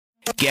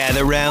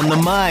Gather round the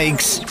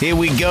mics. Here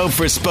we go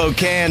for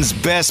Spokane's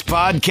best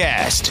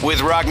podcast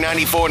with Rock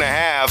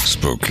 94.5.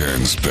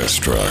 Spokane's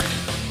best rock.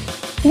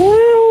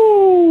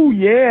 Woo!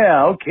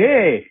 Yeah,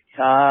 okay.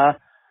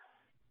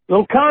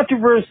 Little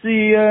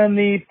controversy in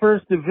the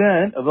first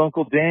event of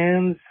Uncle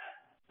Dan's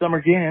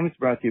Summer Games,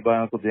 brought to you by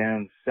Uncle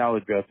Dan's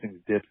Salad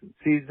Dressings, Dips, and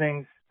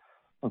Seasonings.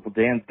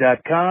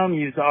 UncleDans.com.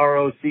 Use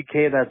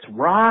R-O-C-K, that's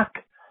rock.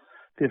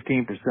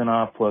 15%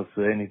 off plus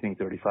anything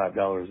 $35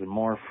 or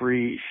more.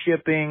 Free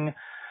shipping.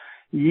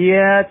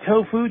 Yeah,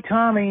 Tofu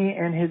Tommy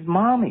and his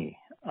mommy.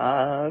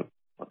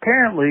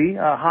 Apparently,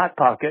 Hot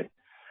Pocket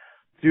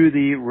threw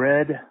the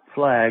red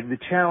flag, the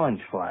challenge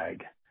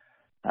flag.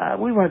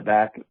 We went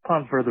back.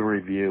 Upon further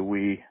review,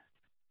 we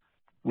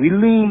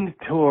leaned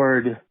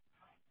toward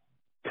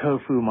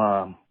Tofu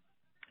Mom.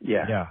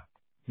 Yeah.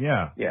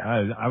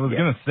 I was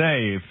going to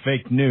say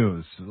fake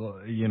news.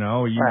 You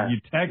know, you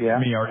texted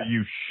me, are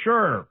you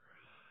sure?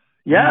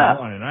 Yeah.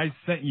 And I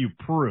sent you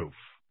proof.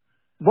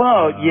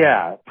 Well,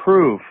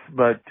 proof,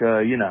 but,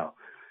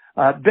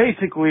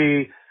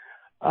 basically,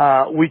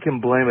 we can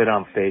blame it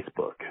on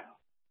Facebook.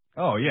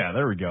 Oh, yeah,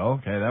 there we go.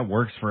 Okay, that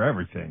works for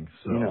everything.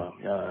 So.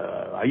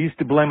 I used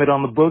to blame it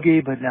on the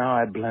boogie, but now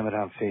I blame it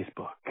on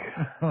Facebook.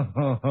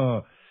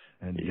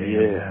 And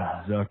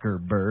damn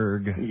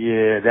Zuckerberg.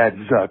 Yeah, that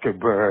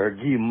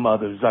Zuckerberg. You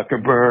mother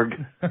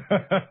Zuckerberg.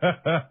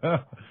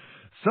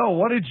 So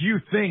what did you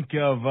think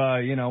of,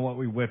 what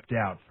we whipped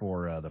out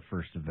for the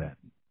first event?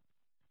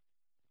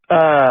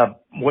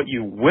 What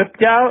you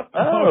whipped out?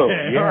 Oh,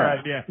 okay, yeah. All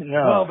right, yeah.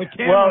 No. Well, the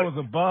camera was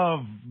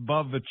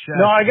above the chest.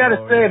 No, I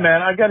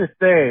gotta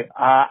say,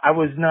 I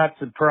was not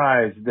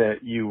surprised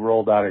that you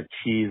rolled out a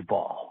cheese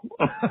ball.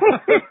 I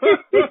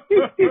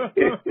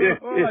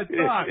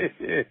thought,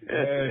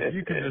 if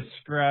you could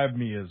describe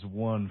me as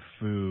one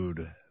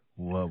food,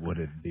 what would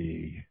it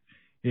be?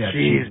 Yeah,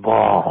 cheese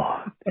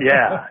ball.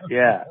 Yeah.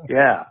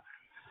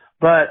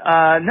 But,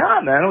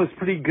 no, man, it was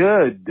pretty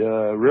good,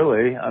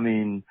 really. I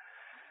mean,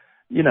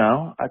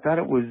 I thought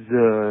it was,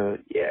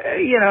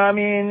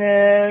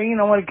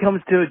 when it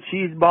comes to a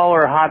cheese ball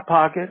or a Hot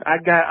Pocket,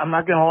 I'm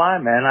not gonna lie,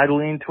 man, I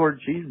lean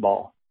toward cheese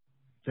ball.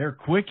 They're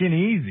quick and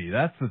easy.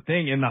 That's the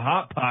thing. And the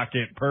Hot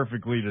Pocket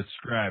perfectly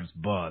describes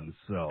buns,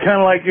 so. Kind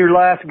of like your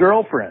last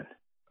girlfriend.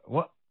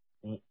 What?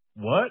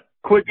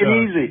 Quick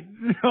and easy.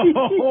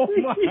 Oh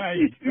my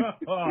God.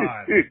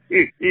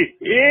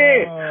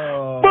 Yeah.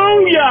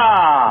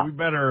 Booyah! We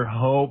better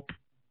hope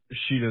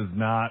she does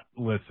not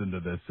listen to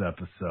this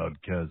episode,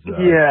 because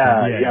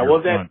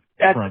well, that's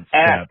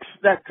X.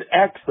 That's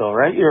X, though,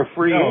 right? You're a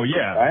free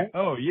agent, right?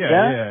 Oh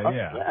yeah.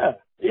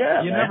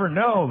 Yeah. You never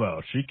know,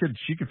 though. She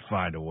could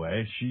find a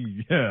way.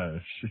 She's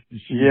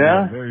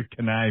very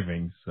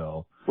conniving.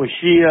 So was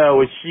she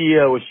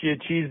a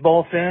cheese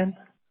ball fan?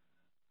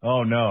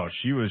 Oh no,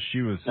 she was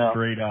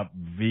straight up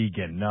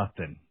vegan,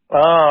 nothing.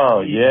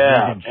 Oh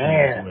yeah, vegan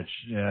cheese, which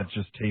it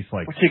just tastes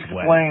like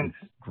sweat.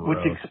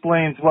 Which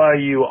explains why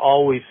you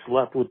always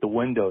slept with the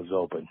windows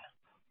open.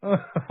 Yep.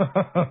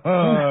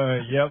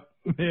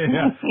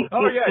 Yeah.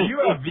 Oh yeah, you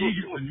have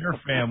vegans in your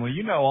family.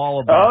 You know all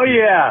about. Oh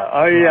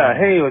yeah.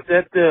 Hey, was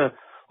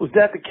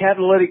that the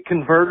catalytic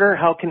converter?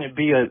 How can it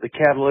be the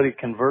catalytic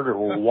converter?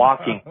 We're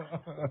walking.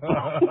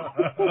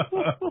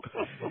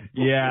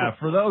 Yeah.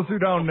 For those who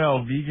don't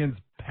know, vegans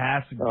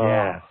pass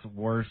gas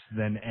worse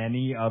than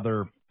any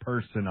other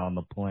person on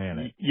the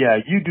planet. Yeah,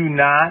 you do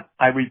not,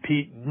 I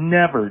repeat,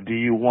 never do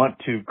you want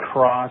to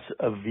cross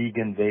a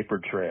vegan vapor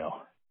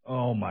trail.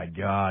 Oh my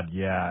God,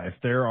 yeah. If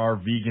there are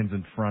vegans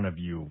in front of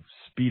you,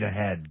 speed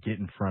ahead, get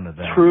in front of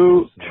them.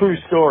 True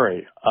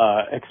story.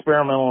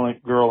 Experimental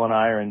girl and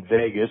I are in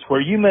Vegas,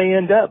 where you may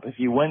end up if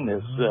you win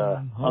this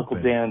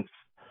Uncle Dan's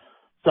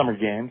Summer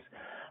Games.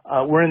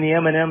 We're in the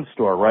M&M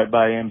store right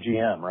by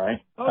MGM,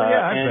 right? Oh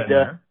yeah, I've been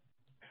there.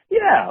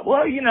 Yeah,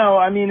 well,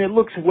 it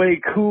looks way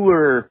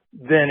cooler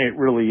than it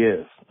really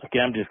is. Okay,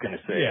 I'm just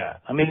gonna say. Yeah.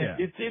 I mean,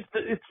 it's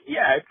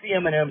the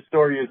M&M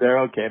store. You're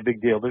there. Okay,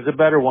 big deal. There's a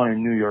better one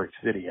in New York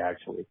City,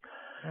 actually.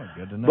 Oh,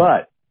 good to know.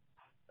 But,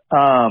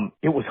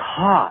 it was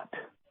hot.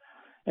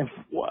 And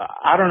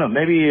I don't know,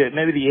 maybe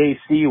the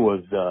AC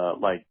was,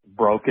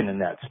 broken in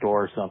that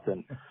store or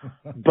something.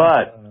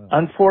 But,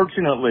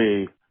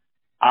 unfortunately,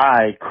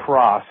 I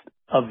crossed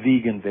a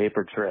vegan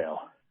vapor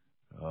trail.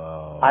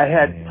 Oh, I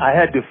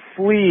had to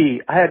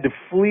flee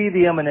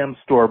the M&M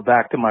store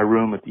back to my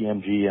room at the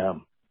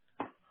MGM.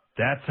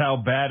 That's how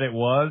bad it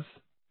was?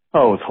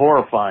 Oh, it was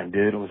horrifying,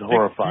 dude. It was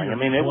horrifying. I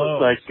mean, it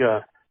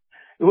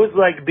was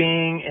like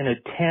being in a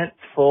tent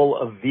full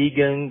of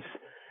vegans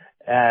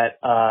at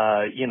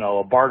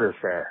a barter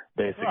fair,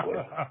 basically.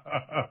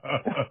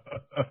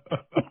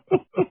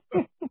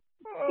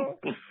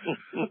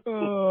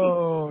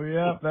 Oh,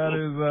 yeah, that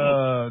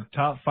is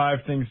top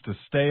 5 things to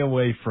stay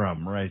away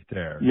from right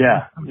there.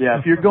 Yeah.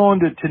 If you're going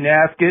to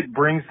Tenasket,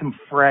 bring some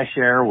fresh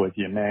air with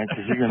you, man,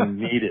 because you're going to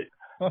need it.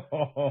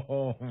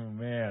 Oh,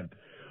 man.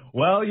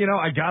 Well,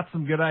 I got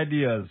some good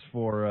ideas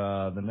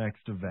for the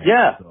next event.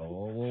 Yeah.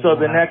 So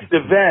the next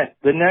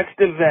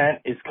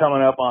event is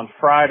coming up on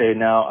Friday.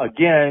 Now,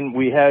 again,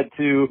 we had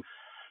to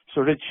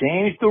sort of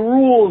changed the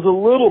rules a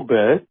little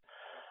bit.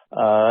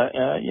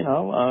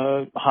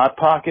 Hot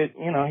Pocket,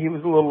 he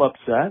was a little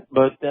upset,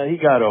 but he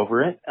got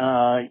over it.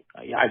 I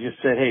just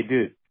said, hey,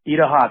 dude, eat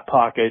a Hot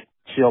Pocket,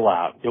 chill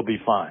out, you'll be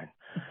fine.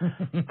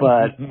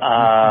 But,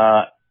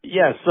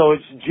 so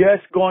it's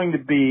just going to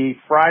be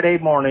Friday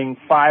morning,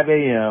 5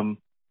 a.m.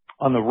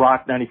 on the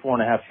Rock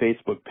 94.5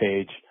 Facebook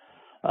page.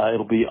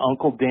 It'll be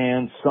Uncle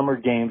Dan's Summer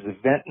Games,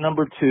 event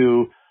number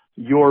 2.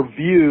 Your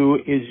view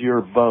is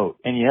your vote.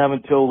 And you have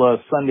until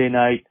Sunday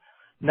night,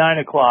 9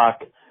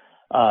 o'clock,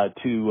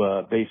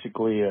 to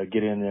basically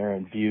get in there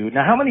and view.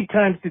 Now, how many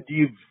times did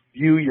you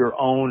view your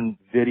own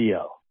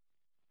video?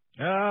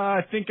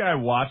 I think I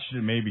watched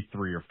it maybe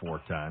 3 or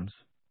 4 times.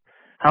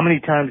 How many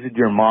times did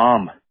your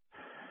mom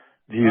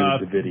view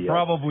the video?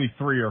 Probably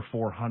 300 or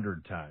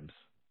 400 times.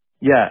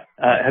 Yeah.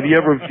 Have you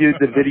ever viewed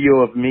the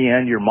video of me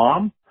and your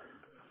mom?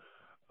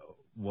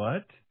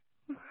 What?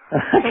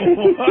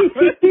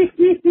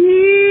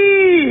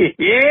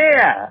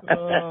 Yeah.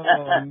 Oh,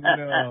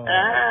 no.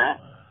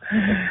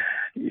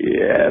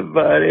 Yeah,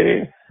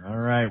 buddy. All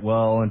right.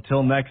 Well,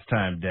 until next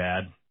time,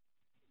 Dad.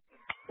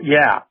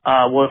 Yeah.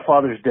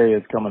 Father's Day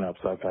is coming up,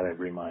 so I thought I'd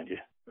remind you.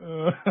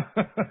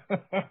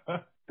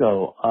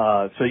 So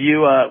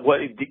you, what,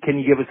 can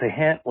you give us a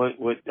hint? What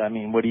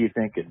are you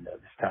thinking this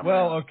time?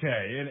 Well,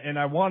 okay. And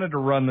I wanted to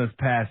run this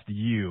past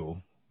you.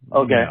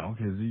 Okay.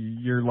 Because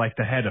you're like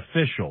the head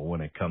official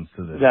when it comes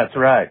to this. That's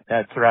right.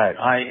 I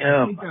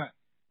am.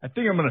 I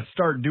think I'm going to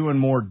start doing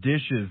more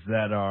dishes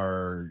that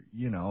are,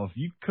 if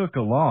you cook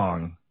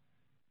along,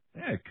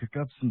 cook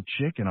up some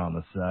chicken on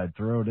the side,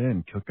 throw it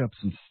in. Cook up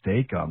some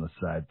steak on the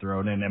side,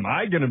 throw it in. Am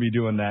I going to be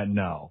doing that?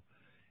 No.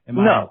 Am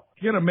I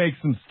going to make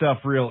some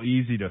stuff real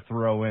easy to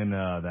throw in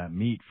that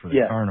meat for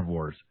the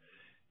carnivores?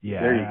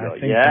 Yeah. There you go. I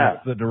think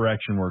that's the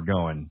direction we're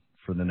going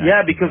for the next.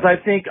 Yeah, because I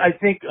think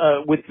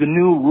with the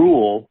new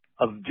rule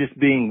of just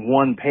being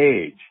one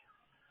page,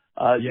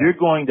 you're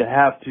going to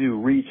have to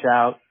reach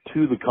out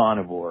to the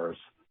carnivores,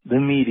 the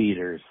meat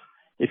eaters,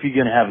 if you're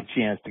going to have a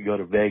chance to go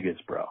to Vegas,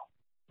 bro.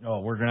 Oh,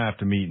 we're going to have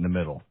to meet in the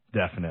middle,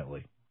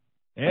 definitely.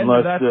 And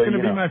that's going to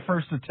be my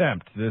first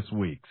attempt this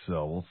week,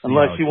 so we'll see.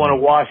 Unless you want to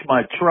wash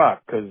my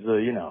truck, because,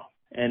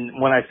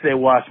 and when I say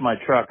wash my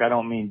truck, I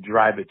don't mean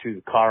drive it to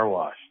the car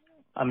wash.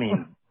 I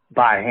mean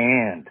by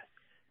hand.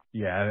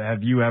 Yeah,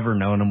 have you ever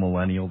known a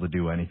millennial to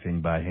do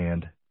anything by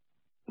hand?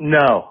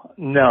 No,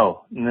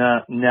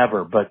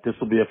 never. But this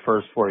will be a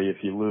first for you if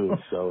you lose.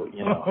 So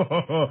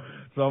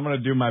So I'm going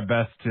to do my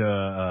best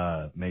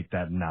to make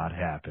that not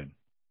happen.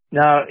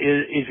 Now,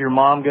 is your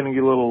mom going to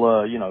get a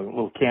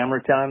little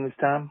camera time this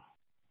time?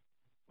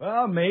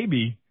 Well,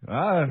 maybe.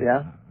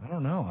 Yeah. I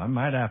don't know. I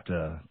might have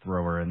to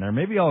throw her in there.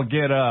 Maybe I'll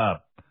get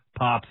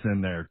Pops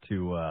in there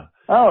to.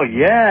 Oh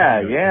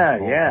yeah.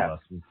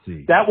 We'll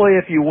see. That way,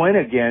 if you win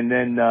again,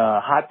 then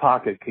Hot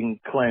Pocket can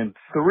claim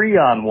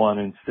 3-on-1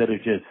 instead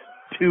of just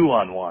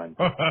 2-on-1.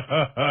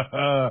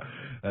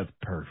 That's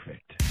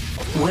perfect.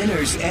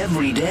 Winners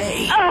every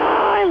day. Oh,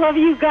 I love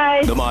you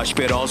guys. The Mosh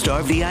Pit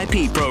All-Star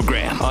VIP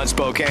program on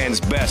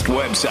Spokane's best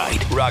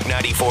website,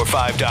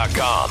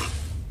 rock945.com.